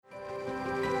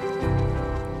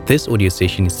This audio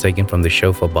session is taken from the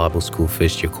Shofar Bible School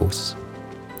first year course.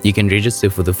 You can register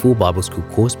for the full Bible School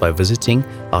course by visiting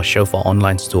our Shofar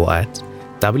online store at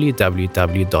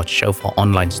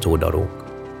www.shofaronlinestore.org.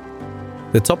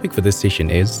 The topic for this session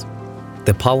is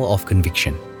the power of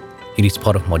conviction. It is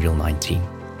part of Module 19,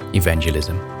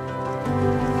 Evangelism.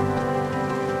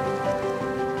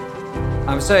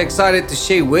 I'm so excited to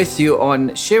share with you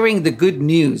on sharing the good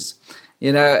news.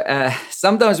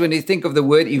 Sometimes when you think of the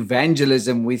word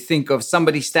evangelism, we think of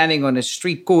somebody standing on a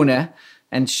street corner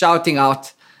and shouting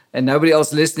out and nobody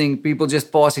else listening, people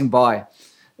just passing by.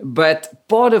 But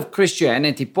part of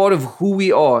Christianity, part of who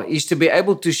we are, is to be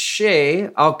able to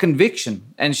share our conviction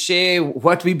and share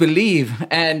what we believe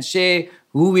and share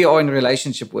who we are in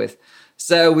relationship with.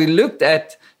 So we looked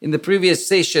at, in the previous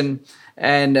session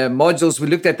and modules, we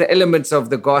looked at the elements of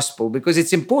the gospel because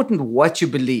it's important what you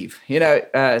believe.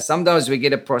 Sometimes we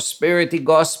get a prosperity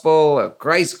gospel, a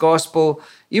grace gospel.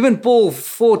 Even Paul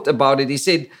thought about it. He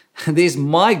said, there's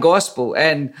my gospel.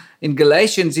 And in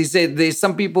Galatians, he said, there's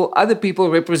other people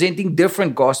representing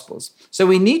different gospels. So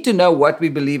we need to know what we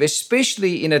believe,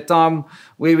 especially in a time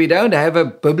where we don't have a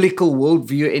biblical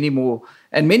worldview anymore.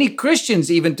 And many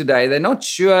Christians, even today, they're not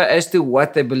sure as to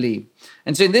what they believe.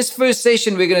 And so in this first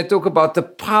session, we're going to talk about the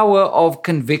power of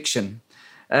conviction,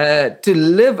 to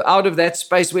live out of that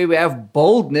space where we have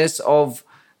boldness of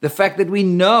the fact that we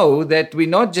know that we're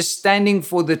not just standing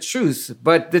for the truth,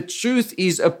 but the truth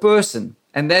is a person,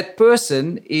 and that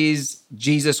person is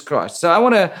Jesus Christ. So I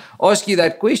want to ask you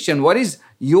that question. What is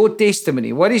your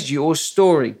testimony? What is your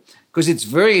story? Because it's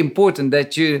very important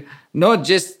that you not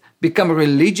just become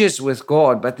religious with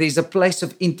God, but there's a place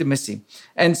of intimacy.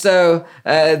 And so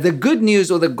the good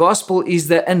news or the gospel is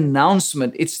the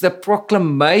announcement. It's the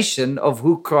proclamation of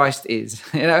who Christ is.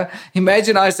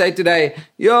 Imagine I say today,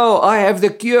 I have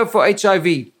the cure for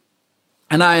HIV,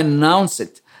 and I announce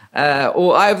it.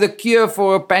 Or I have the cure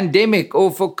for a pandemic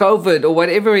or for COVID or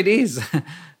whatever it is.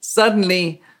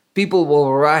 Suddenly, people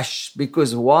will rush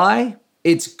because why?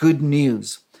 It's good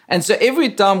news. And so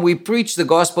every time we preach the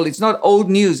gospel, it's not old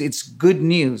news, it's good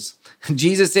news.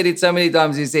 Jesus said it so many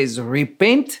times. He says,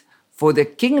 repent, for the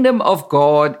kingdom of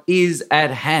God is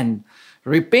at hand.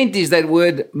 Repent is that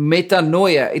word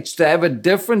metanoia. It's to have a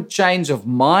different change of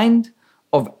mind,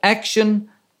 of action,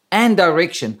 and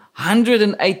direction,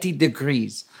 180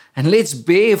 degrees. And let's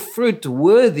bear fruit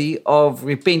worthy of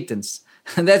repentance.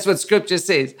 And that's what scripture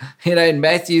says. In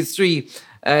Matthew 3,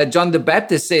 John the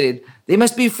Baptist said it. There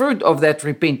must be fruit of that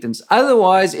repentance.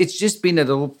 Otherwise, it's just been a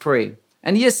little prayer.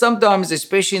 And yes, sometimes,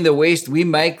 especially in the West, we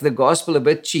make the gospel a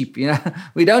bit cheap.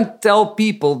 We don't tell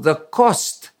people the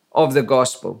cost of the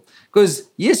gospel. Because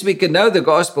yes, we can know the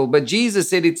gospel, but Jesus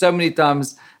said it so many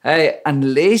times, hey,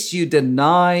 unless you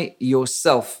deny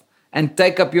yourself and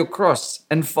take up your cross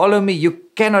and follow me, you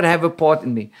cannot have a part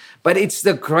in me. But it's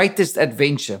the greatest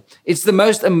adventure. It's the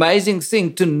most amazing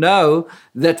thing to know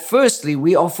that firstly,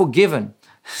 we are forgiven.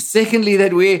 Secondly,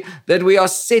 that we are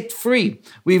set free.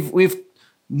 We've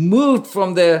moved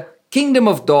from the kingdom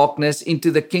of darkness into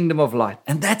the kingdom of light.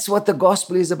 And that's what the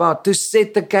gospel is about, to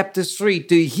set the captives free,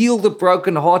 to heal the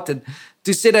brokenhearted,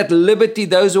 to set at liberty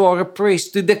those who are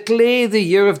oppressed, to declare the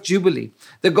year of Jubilee.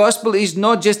 The gospel is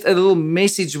not just a little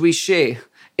message we share.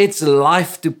 It's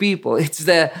life to people. It's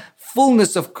the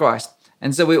fullness of Christ.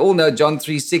 And so we all know John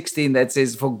 3:16 that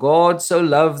says, for God so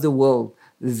loved the world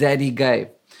that he gave.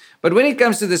 But when it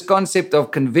comes to this concept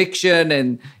of conviction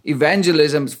and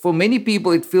evangelism, for many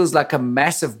people, it feels like a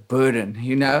massive burden.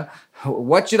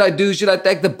 What should I do? Should I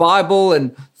take the Bible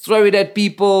and throw it at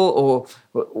people? Or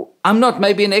I'm not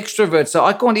maybe an extrovert, so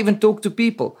I can't even talk to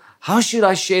people. How should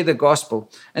I share the gospel?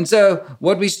 And so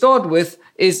what we start with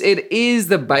is it is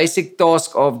the basic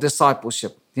task of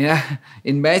discipleship.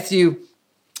 In Matthew,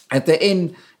 at the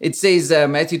end, it says,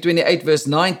 Matthew 28, verse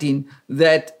 19,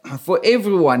 that for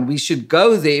everyone, we should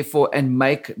go therefore and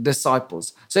make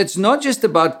disciples. So it's not just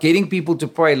about getting people to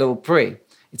pray a little prayer.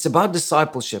 It's about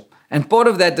discipleship. And part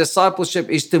of that discipleship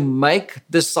is to make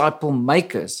disciple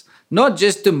makers, not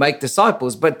just to make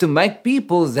disciples, but to make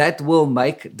people that will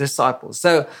make disciples.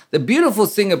 So the beautiful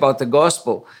thing about the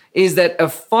gospel is that a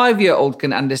 5-year-old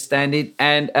can understand it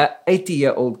and an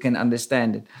 80-year-old can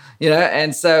understand it.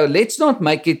 And so let's not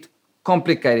make it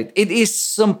complicated. It is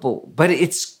simple, but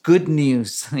it's good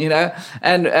news,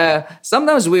 And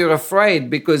sometimes we're afraid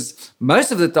because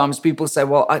most of the times people say,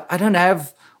 well, I don't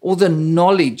have all the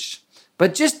knowledge.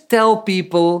 But just tell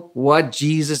people what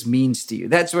Jesus means to you.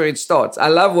 That's where it starts. I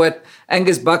love what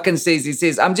Angus Buchan says. He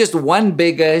says, I'm just one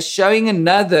beggar showing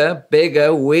another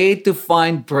beggar where to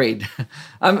find bread.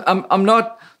 I'm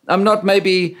not I'm not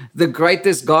maybe the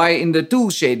greatest guy in the tool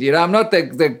shed. I'm not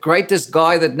the greatest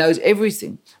guy that knows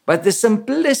everything. But the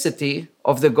simplicity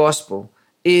of the gospel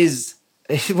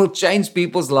it will change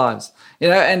people's lives.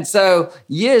 And so,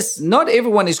 yes, not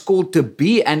everyone is called to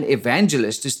be an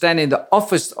evangelist, to stand in the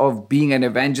office of being an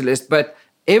evangelist, but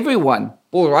everyone,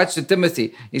 Paul writes to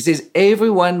Timothy, he says,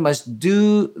 everyone must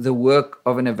do the work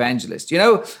of an evangelist.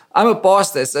 I'm a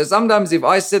pastor, so sometimes if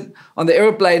I sit on the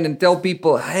airplane and tell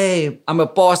people, hey, I'm a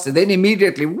pastor, then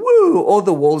immediately, woo, all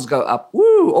the walls go up,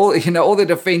 woo, all the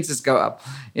defenses go up,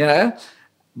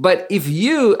 But if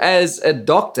you as a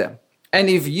doctor, and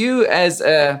if you as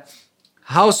a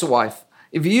housewife,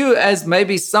 if you as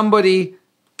maybe somebody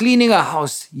cleaning a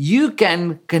house, you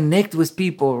can connect with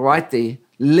people right there,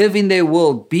 live in their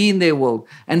world, be in their world.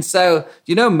 And so,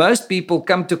 most people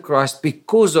come to Christ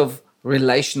because of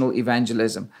relational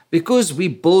evangelism, because we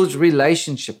build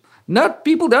relationship.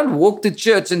 People don't walk to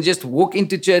church and just walk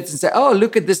into church and say, oh,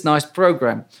 look at this nice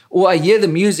program. Or I hear the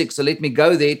music, so let me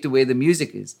go there to where the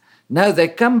music is. No, they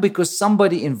come because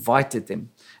somebody invited them.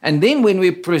 And then when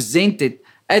we present it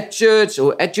at church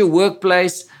or at your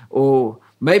workplace or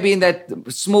maybe in that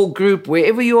small group,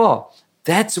 wherever you are,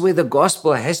 that's where the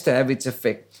gospel has to have its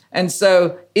effect. And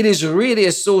so it is really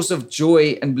a source of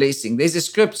joy and blessing. There's a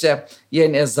scripture here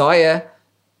in Isaiah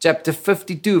chapter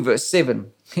 52, verse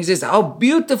 7. He says, how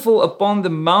beautiful upon the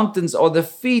mountains are the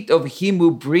feet of him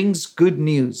who brings good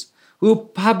news, who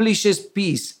publishes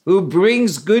peace, who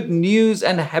brings good news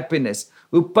and happiness,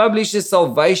 who publishes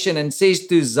salvation and says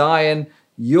to Zion,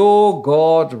 your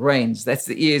God reigns. That's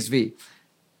the ESV.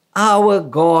 Our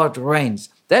God reigns.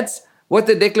 That's what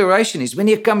the declaration is. When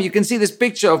you come, you can see this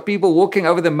picture of people walking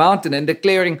over the mountain and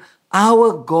declaring,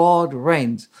 our God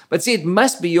reigns. But see, it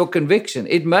must be your conviction.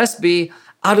 It must be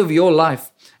out of your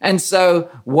life. And so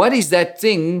what is that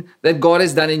thing that God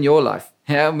has done in your life?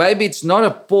 Maybe it's not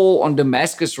a Paul on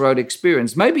Damascus Road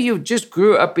experience. Maybe you just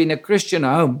grew up in a Christian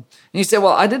home. And you say,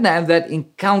 well, I didn't have that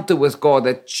encounter with God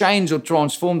that changed or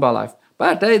transformed my life.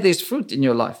 But hey, there's fruit in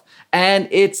your life. And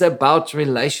it's about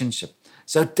relationship.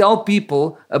 So tell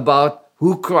people about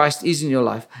who Christ is in your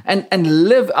life and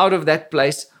live out of that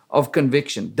place of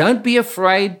conviction. Don't be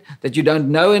afraid that you don't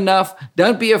know enough.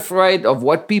 Don't be afraid of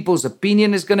what people's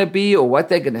opinion is going to be or what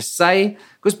they're going to say.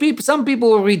 Because some people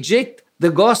will reject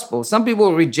the gospel. Some people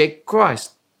will reject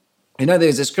Christ.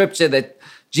 There's a scripture that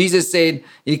Jesus said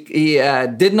he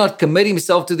did not commit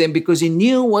himself to them because he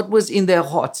knew what was in their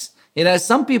hearts.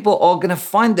 Some people are going to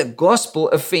find the gospel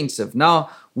offensive. Now,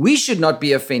 we should not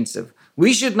be offensive.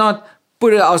 We should not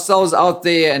put ourselves out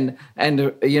there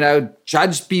and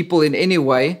judge people in any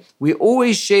way. We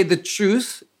always share the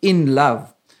truth in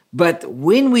love. But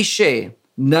when we share,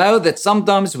 know that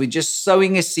sometimes we're just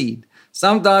sowing a seed.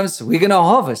 Sometimes we're going to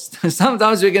harvest.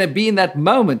 Sometimes we're going to be in that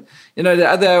moment. The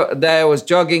other day I was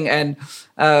jogging and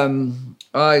I'm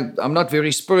not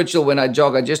very spiritual when I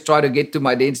jog. I just try to get to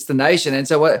my destination. And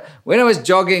so when I was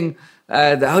jogging,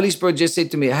 the Holy Spirit just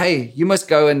said to me, hey, you must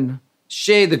go and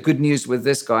share the good news with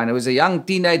this guy. And it was a young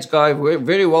teenage guy,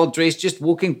 very well dressed, just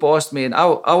walking past me. And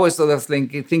I was sort of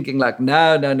thinking like,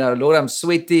 no, Lord, I'm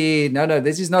sweaty. No,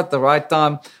 this is not the right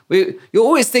time. You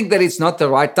always think that it's not the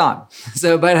right time.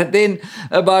 But then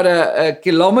about a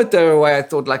kilometer away, I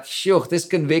thought like, sure, this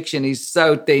conviction is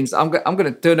so tense. I'm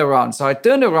going to turn around. So I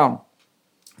turned around,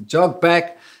 jogged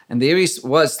back, and there he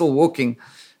was still walking.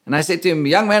 And I said to him,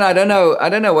 young man, I don't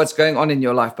know what's going on in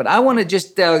your life, but I want to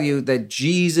just tell you that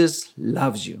Jesus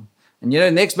loves you. And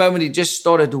next moment he just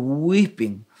started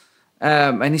weeping.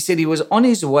 And he said he was on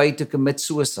his way to commit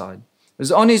suicide. He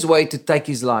was on his way to take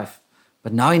his life.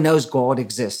 But now he knows God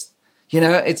exists.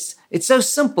 It's so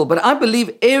simple. But I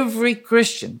believe every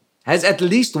Christian has at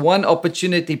least one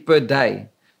opportunity per day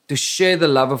to share the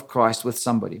love of Christ with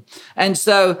somebody. And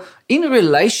so in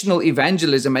relational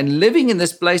evangelism and living in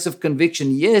this place of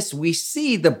conviction, yes, we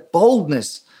see the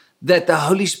boldness that the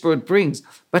Holy Spirit brings.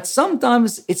 But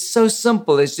sometimes it's so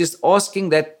simple. It's just asking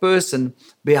that person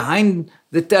behind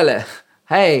the teller,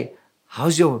 hey,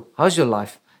 how's your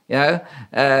life?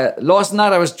 Last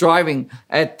night I was driving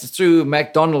through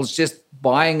McDonald's just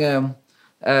buying a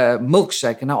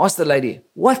milkshake. And I asked the lady,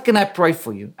 what can I pray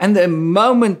for you? And the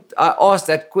moment I asked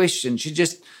that question, she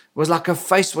just was like her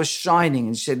face was shining.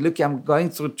 And she said, look, I'm going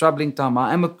through a troubling time.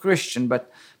 I am a Christian,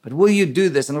 but will you do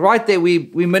this? And right there, we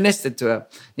ministered to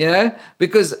her,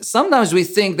 because sometimes we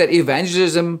think that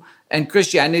evangelism and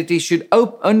Christianity should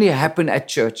only happen at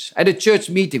church, at a church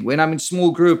meeting. When I'm in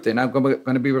small group, then I'm going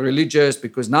to be religious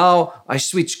because now I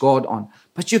switch God on.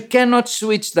 But you cannot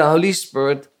switch the Holy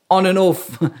Spirit on and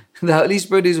off. The Holy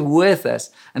Spirit is with us.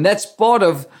 And that's part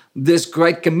of this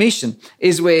Great Commission,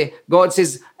 is where God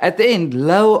says at the end,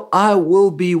 lo, I will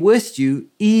be with you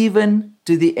even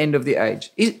to the end of the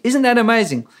age. Isn't that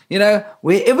amazing? You know,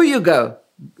 wherever you go,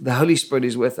 the Holy Spirit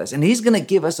is with us, and He's going to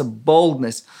give us a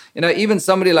boldness. You know, even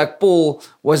somebody like Paul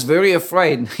was very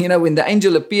afraid. You know, when the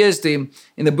angel appears to him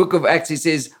in the book of Acts, he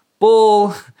says,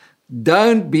 Paul,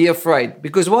 don't be afraid.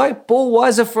 Because why? Paul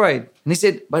was afraid. And he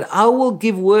said, but I will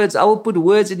give words. I will put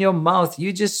words in your mouth.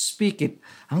 You just speak it.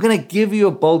 I'm going to give you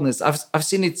a boldness. I've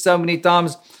seen it so many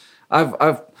times.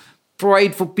 I've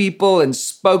prayed for people and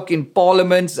spoke in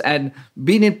parliaments and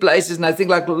been in places, and I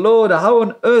think like, Lord, how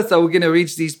on earth are we going to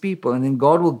reach these people? And then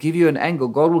God will give you an angle.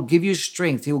 God will give you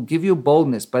strength. He will give you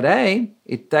boldness. But hey,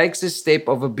 it takes a step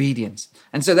of obedience.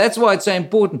 And so that's why it's so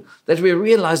important that we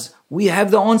realize we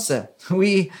have the answer.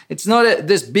 It's not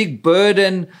this big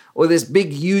burden or this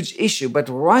big, huge issue, but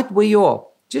right where you are,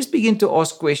 just begin to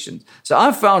ask questions. So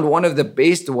I found one of the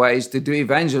best ways to do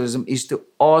evangelism is to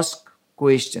ask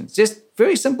questions. Just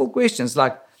very simple questions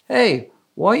like, hey,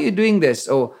 why are you doing this?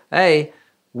 Or, hey,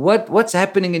 what's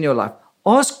happening in your life?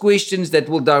 Ask questions that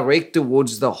will direct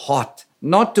towards the heart,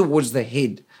 not towards the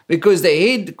head. Because the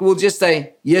head will just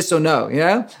say yes or no, you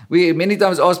know. We many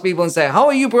times ask people and say, how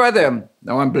are you, brother?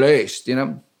 No, I'm blessed, you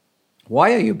know.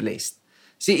 Why are you blessed?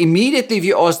 See, immediately if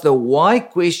you ask the why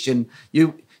question,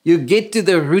 you get to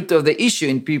the root of the issue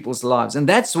in people's lives. And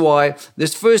that's why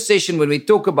this first session, when we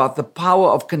talk about the power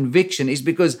of conviction, is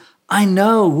because I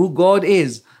know who God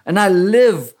is and I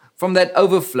live from that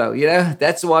overflow. You know,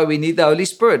 that's why we need the Holy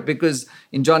Spirit, because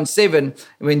in John 7,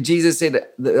 when Jesus said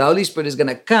the Holy Spirit is going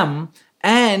to come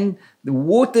and the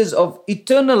waters of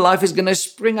eternal life is going to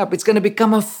spring up. It's going to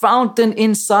become a fountain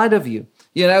inside of you.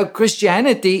 You know,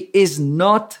 Christianity is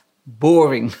not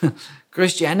boring.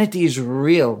 Christianity is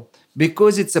real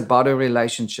because it's about a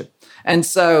relationship. And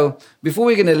so before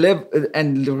we're going to live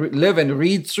and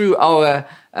read through our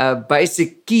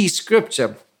basic key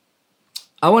scripture,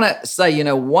 I want to say, you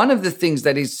know, one of the things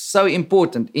that is so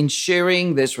important in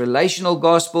sharing this relational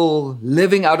gospel,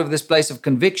 living out of this place of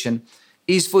conviction,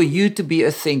 is for you to be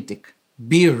authentic,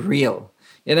 be real.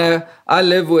 You know, I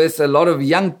live with a lot of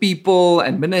young people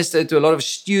and minister to a lot of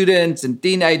students and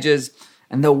teenagers.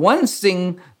 And the one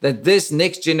thing that this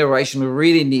next generation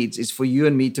really needs is for you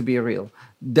and me to be real.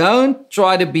 Don't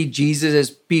try to be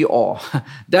Jesus' PR.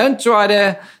 Don't try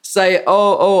to say,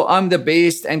 oh, I'm the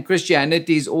best and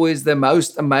Christianity is always the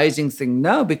most amazing thing.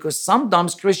 No, because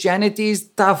sometimes Christianity is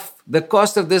tough. The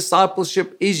cost of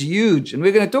discipleship is huge. And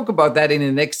we're going to talk about that in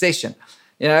the next session.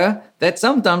 You know, that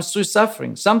sometimes through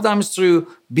suffering, sometimes through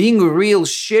being real,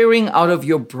 sharing out of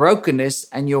your brokenness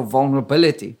and your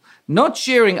vulnerability, not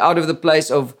sharing out of the place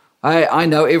of, hey, I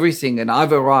know everything and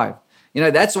I've arrived. You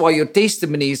know, that's why your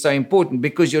testimony is so important,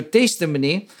 because your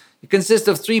testimony consists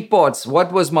of three parts.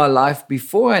 What was my life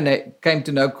before I came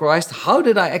to know Christ? How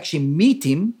did I actually meet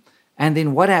Him? And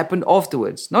then what happened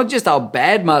afterwards? Not just how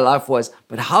bad my life was,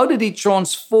 but how did He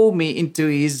transform me into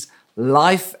His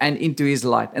life and into His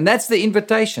light? And that's the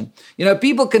invitation. You know,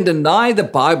 people can deny the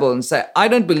Bible and say, I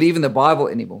don't believe in the Bible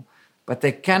anymore. But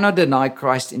they cannot deny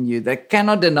Christ in you. They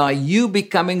cannot deny you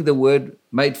becoming the Word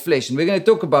made flesh. And we're going to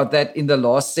talk about that in the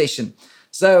last session.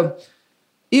 So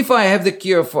if I have the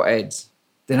cure for AIDS,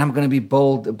 then I'm going to be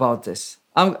bold about this.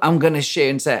 I'm going to share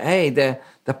and say, hey,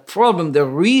 the problem, the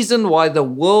reason why the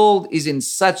world is in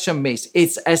such a mess,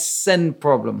 it's a sin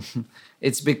problem.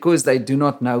 It's because they do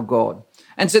not know God.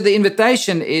 And so the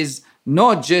invitation is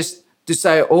not just to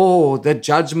say, oh, the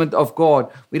judgment of God.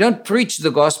 We don't preach the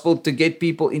gospel to get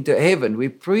people into heaven. We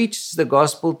preach the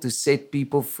gospel to set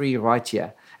people free right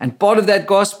here. And part of that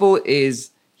gospel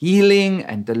is healing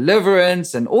and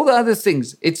deliverance and all the other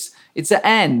things. It's an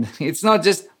and. It's not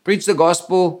just preach the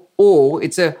gospel or,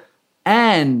 it's a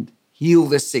and heal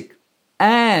the sick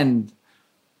and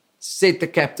set the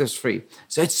captives free.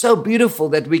 So it's so beautiful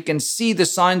that we can see the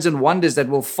signs and wonders that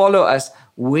will follow us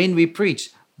when we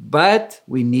preach. But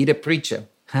we need a preacher.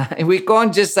 We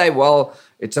can't just say, well,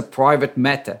 it's a private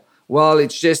matter. Well,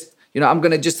 it's just, I'm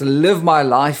going to just live my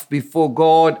life before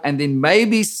God, and then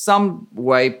maybe some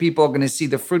way people are going to see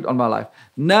the fruit on my life.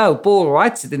 No, Paul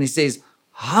writes it and he says,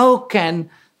 how can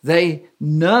they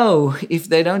know if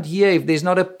they don't hear, if there's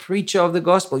not a preacher of the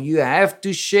gospel? You have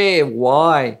to share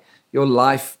why your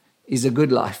life is a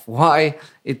good life, why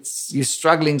you're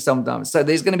struggling sometimes. So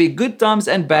there's going to be good times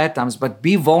and bad times, but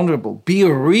be vulnerable, be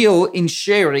real in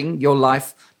sharing your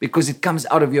life, because it comes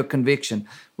out of your conviction.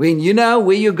 When you know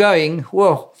where you're going,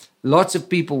 whoa, lots of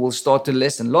people will start to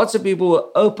listen. Lots of people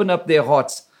will open up their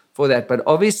hearts for that. But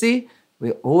obviously,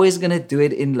 we're always going to do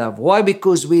it in love. Why?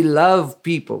 Because we love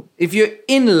people. If you're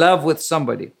in love with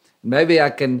somebody, maybe I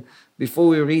can, before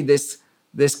we read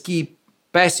this key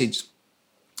passage,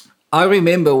 I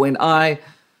remember when I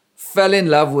fell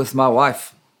in love with my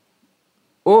wife.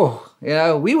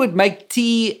 We would make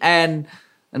tea and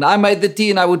I made the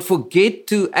tea and I would forget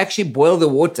to actually boil the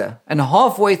water. And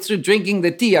halfway through drinking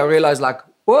the tea, I realized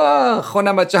whoa,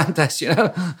 chona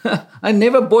machantas, I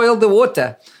never boiled the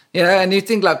water. And you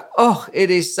think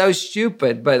it is so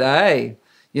stupid. But hey,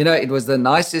 it was the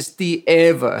nicest tea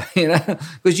ever,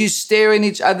 because you stare in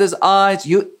each other's eyes,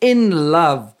 you're in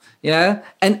love,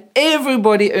 and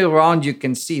everybody around you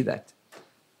can see that.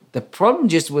 The problem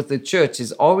just with the church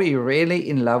is, are we really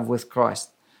in love with Christ?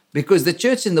 Because the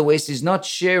church in the West is not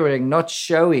sharing, not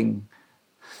showing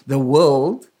the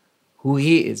world who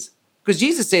he is. Because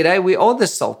Jesus said, hey, we are the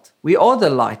salt, we are the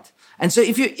light. And so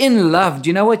if you're in love, do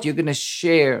you know what? You're going to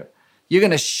share. You're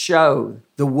going to show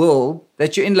the world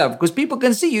that you're in love, because people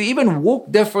can see you even walk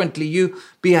differently. You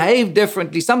behave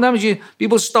differently. Sometimes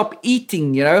people stop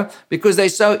eating, because they're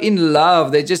so in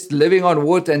love. They're just living on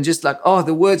water and just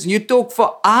the words. And you talk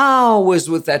for hours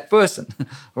with that person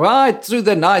right through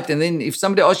the night. And then if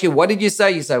somebody asks you, what did you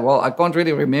say? You say, well, I can't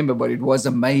really remember, but it was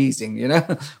amazing,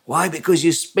 Why? Because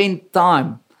you spent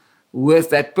time with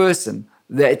that person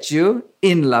that you're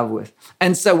in love with.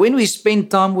 And so when we spend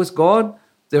time with God,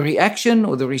 the reaction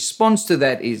or the response to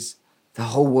that is the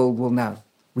whole world will know.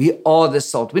 We are the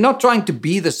salt. We're not trying to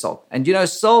be the salt. And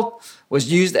salt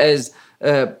was used as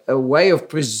a way of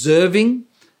preserving.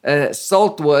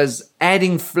 Salt was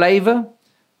adding flavor.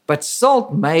 But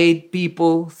salt made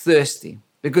people thirsty.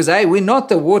 Because, hey, we're not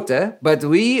the water, but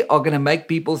we are going to make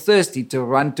people thirsty to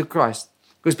run to Christ.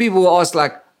 Because people will ask,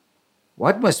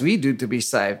 what must we do to be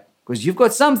saved? Because you've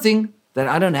got something that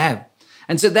I don't have.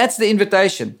 And so that's the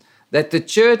invitation, that the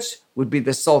church would be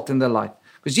the salt and the light.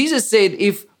 Because Jesus said,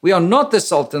 if we are not the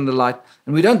salt and the light,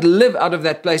 and we don't live out of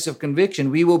that place of conviction,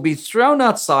 we will be thrown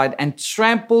outside and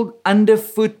trampled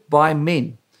underfoot by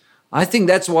men. I think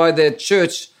that's why the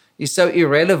church is so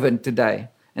irrelevant today.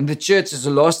 And the church has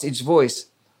lost its voice.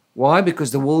 Why?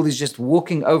 Because the world is just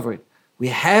walking over it. We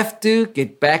have to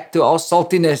get back to our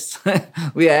saltiness.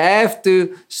 We have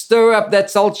to stir up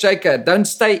that salt shaker. Don't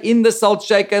stay in the salt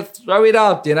shaker, throw it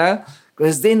out,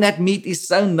 because then that meat is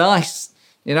so nice.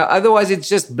 Otherwise it's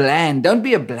just bland. Don't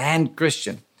be a bland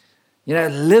Christian.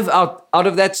 Live out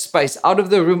of that space, out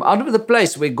of the room, out of the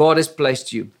place where God has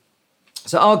placed you.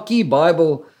 So our key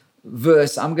Bible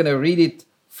verse, I'm going to read it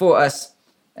for us.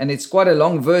 And it's quite a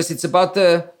long verse. It's about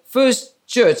the first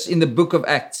church in the book of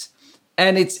Acts.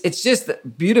 And it's just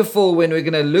beautiful when we're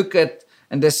going to look at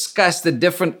and discuss the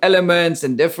different elements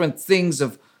and different things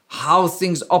of how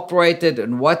things operated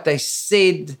and what they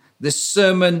said, the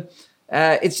sermon.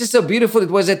 It's just so beautiful. It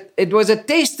was a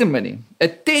testimony, a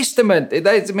testament.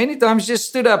 They many times just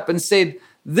stood up and said,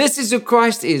 this is who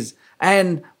Christ is.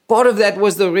 And part of that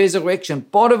was the resurrection.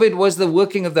 Part of it was the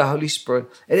working of the Holy Spirit.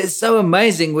 It is so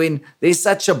amazing when there's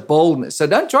such a boldness. So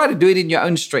don't try to do it in your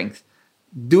own strength.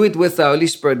 Do it with the Holy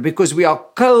Spirit, because we are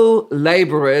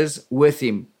co-laborers with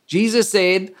him. Jesus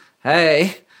said,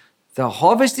 hey, the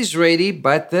harvest is ready,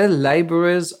 but the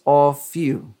laborers are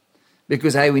few.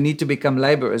 Because, hey, we need to become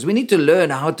laborers. We need to learn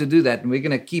how to do that. And we're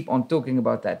going to keep on talking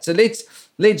about that. So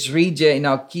let's read here in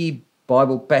our key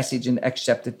Bible passage in Acts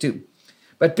chapter 2.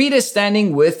 But Peter,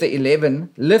 standing with the 11,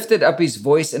 lifted up his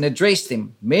voice and addressed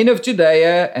them, men of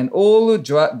Judea and all who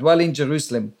dwell in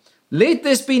Jerusalem. Let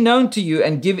this be known to you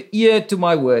and give ear to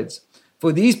my words.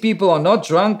 For these people are not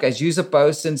drunk, as you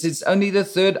suppose, since it's only the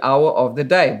third hour of the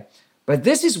day. But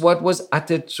this is what was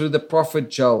uttered through the prophet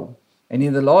Joel. And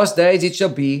in the last days it shall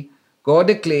be, God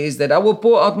declares, that I will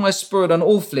pour out my spirit on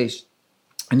all flesh.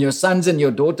 And your sons and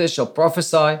your daughters shall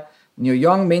prophesy, and your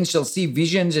young men shall see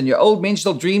visions, and your old men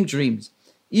shall dream dreams.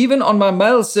 Even on my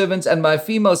male servants and my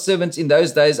female servants in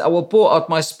those days I will pour out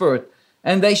my spirit,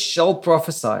 and they shall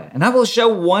prophesy. And I will show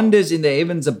wonders in the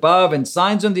heavens above and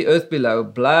signs on the earth below,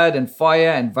 blood and fire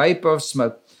and vapor of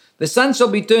smoke. The sun shall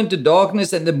be turned to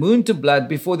darkness and the moon to blood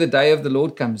before the day of the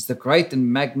Lord comes, the great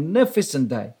and magnificent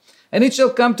day. And it shall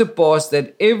come to pass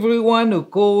that everyone who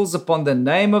calls upon the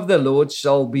name of the Lord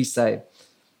shall be saved.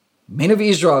 Men of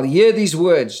Israel, hear these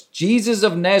words. Jesus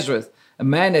of Nazareth, a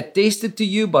man attested to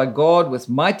you by God with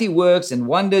mighty works and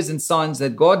wonders and signs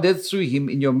that God did through him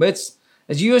in your midst.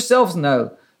 As you yourselves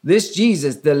know, this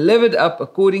Jesus, delivered up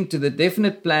according to the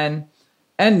definite plan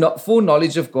and not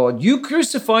foreknowledge of God, you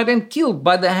crucified and killed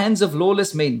by the hands of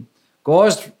lawless men.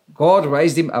 God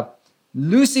raised him up,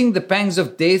 loosing the pangs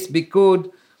of death, because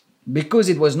because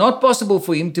it was not possible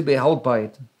for him to be held by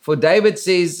it. For David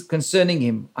says concerning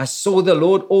him, I saw the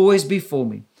Lord always before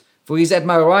me, for he is at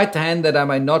my right hand that I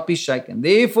may not be shaken.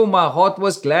 Therefore my heart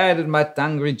was glad and my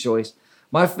tongue rejoiced.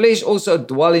 My flesh also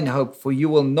dwell in hope, for you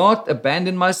will not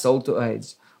abandon my soul to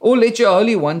Hades, or let your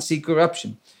Holy One see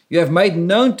corruption. You have made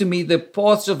known to me the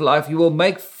paths of life. You will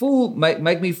make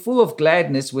me full of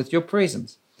gladness with your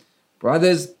presence.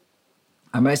 Brothers,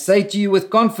 I may say to you with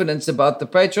confidence about the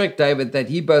patriarch David that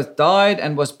he both died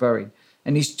and was buried,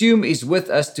 and his tomb is with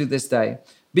us to this day.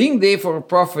 Being therefore a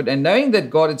prophet, and knowing that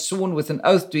God had sworn with an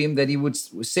oath to him that he would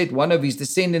set one of his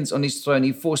descendants on his throne,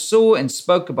 he foresaw and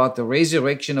spoke about the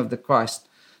resurrection of the Christ,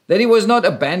 that he was not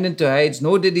abandoned to Hades,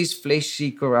 nor did his flesh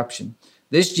see corruption.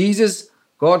 This Jesus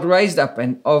God raised up,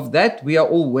 and of that we are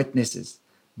all witnesses.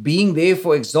 Being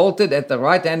therefore exalted at the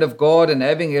right hand of God, and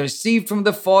having received from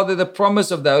the Father the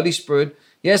promise of the Holy Spirit,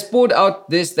 he has poured out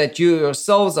this that you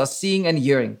yourselves are seeing and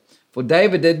hearing. For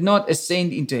David did not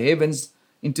ascend into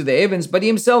the heavens, but he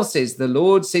himself says, the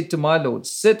Lord said to my Lord,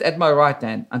 sit at my right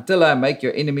hand until I make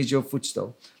your enemies your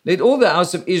footstool. Let all the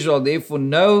house of Israel therefore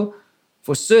know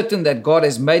for certain that God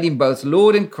has made him both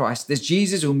Lord and Christ, this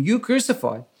Jesus whom you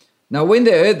crucified. Now when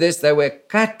they heard this, they were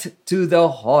cut to the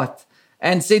heart,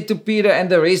 and said to Peter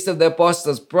and the rest of the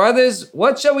apostles, brothers,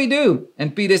 what shall we do?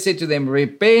 And Peter said to them,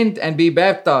 repent and be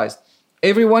baptized,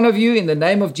 every one of you, in the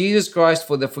name of Jesus Christ,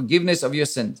 for the forgiveness of your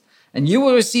sins. And you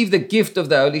will receive the gift of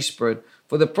the Holy Spirit.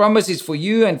 For the promise is for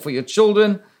you and for your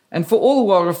children, and for all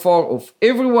who are afar off,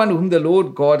 everyone whom the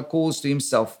Lord God calls to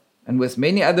himself. And with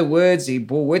many other words he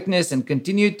bore witness and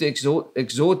continued to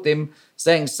exhort them,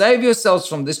 saying, save yourselves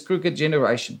from this crooked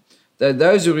generation. Though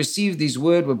those who received his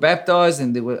word were baptized,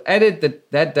 and there were added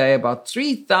that day about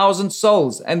 3,000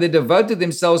 souls, and they devoted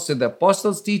themselves to the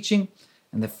apostles' teaching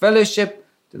and the fellowship,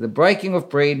 to the breaking of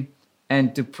bread,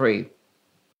 and to prayer.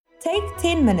 Take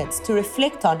 10 minutes to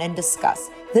reflect on and discuss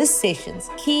this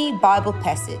session's key Bible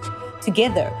passage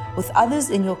together with others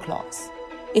in your class.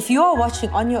 If you are watching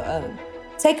on your own,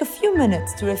 take a few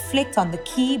minutes to reflect on the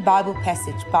key Bible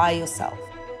passage by yourself.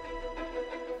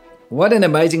 What an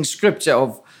amazing scripture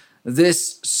of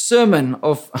this sermon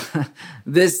of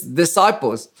this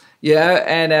disciples.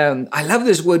 And I love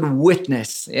this word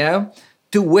witness,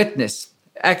 to witness.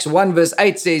 Acts 1 verse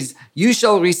 8 says, you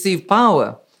shall receive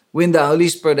power when the Holy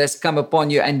Spirit has come upon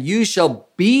you, and you shall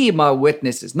be my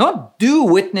witnesses. Not do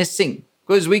witnessing,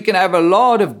 because we can have a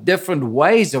lot of different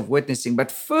ways of witnessing.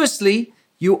 But firstly,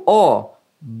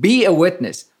 be a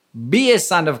witness. Be a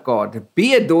son of God.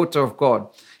 Be a daughter of God.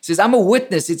 He says, I'm a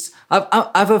witness. I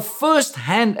have a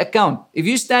first-hand account. If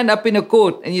you stand up in a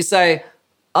court and you say,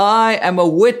 I am a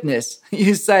witness,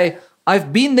 you say,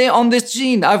 I've been there on this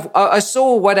scene. I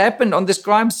saw what happened on this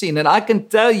crime scene, and I can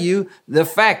tell you the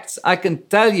facts. I can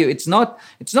tell you it's not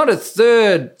a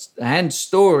third-hand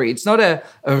story. It's not a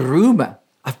rumor.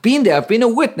 I've been there. I've been a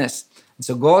witness. And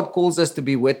so God calls us to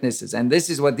be witnesses. And this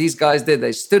is what these guys did.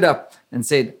 They stood up and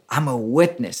said, I'm a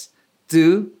witness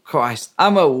to Christ.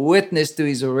 I'm a witness to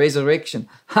his resurrection.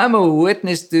 I'm a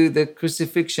witness to the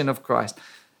crucifixion of Christ.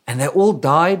 And they all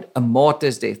died a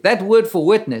martyr's death. That word for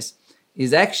witness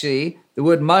is actually the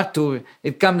word martyr.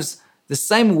 The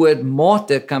same word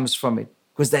martyr comes from it,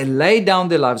 because they laid down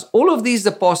their lives. All of these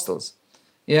apostles,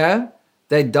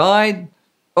 they died,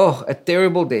 a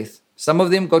terrible death. Some of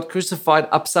them got crucified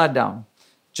upside down.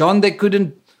 John, they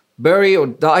couldn't bury or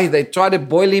die. They tried to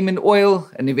boil him in oil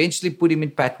and eventually put him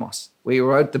in Patmos, where he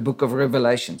wrote the book of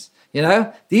Revelations.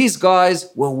 These guys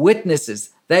were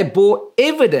witnesses. They bore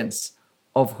evidence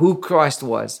of who Christ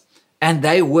was. And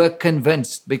they were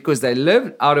convinced, because they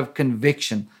lived out of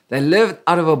conviction. They lived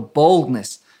out of a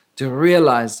boldness to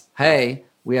realize, hey,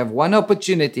 we have one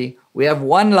opportunity. We have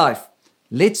one life.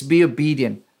 Let's be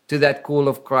obedient to that call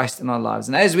of Christ in our lives.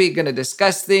 And as we're going to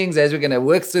discuss things, as we're going to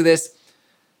work through this,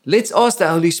 let's ask the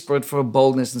Holy Spirit for a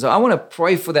boldness. And so I want to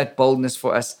pray for that boldness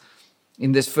for us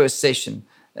in this first session,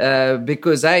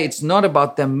 because it's not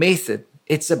about the method.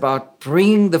 It's about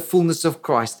bringing the fullness of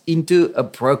Christ into a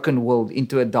broken world,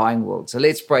 into a dying world. So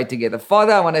let's pray together.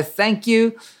 Father, I want to thank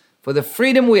you for the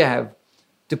freedom we have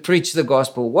to preach the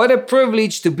gospel. What a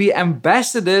privilege to be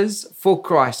ambassadors for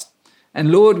Christ.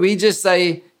 And Lord, we just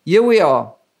say, here we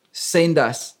are. Send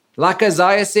us. Like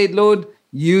Isaiah said, Lord,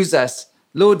 use us.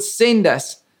 Lord, send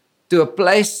us to a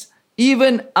place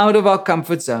even out of our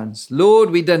comfort zones.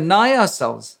 Lord, we deny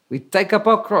ourselves. We take up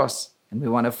our cross and we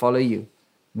want to follow you.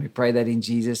 We pray that in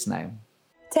Jesus' name.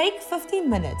 Take 15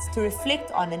 minutes to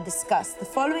reflect on and discuss the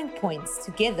following points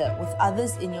together with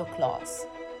others in your class.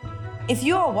 If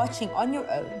you are watching on your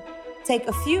own, take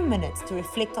a few minutes to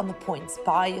reflect on the points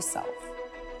by yourself.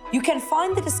 You can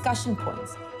find the discussion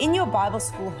points in your Bible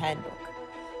School handbook.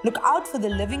 Look out for the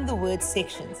Living the Word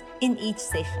sections in each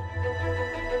session.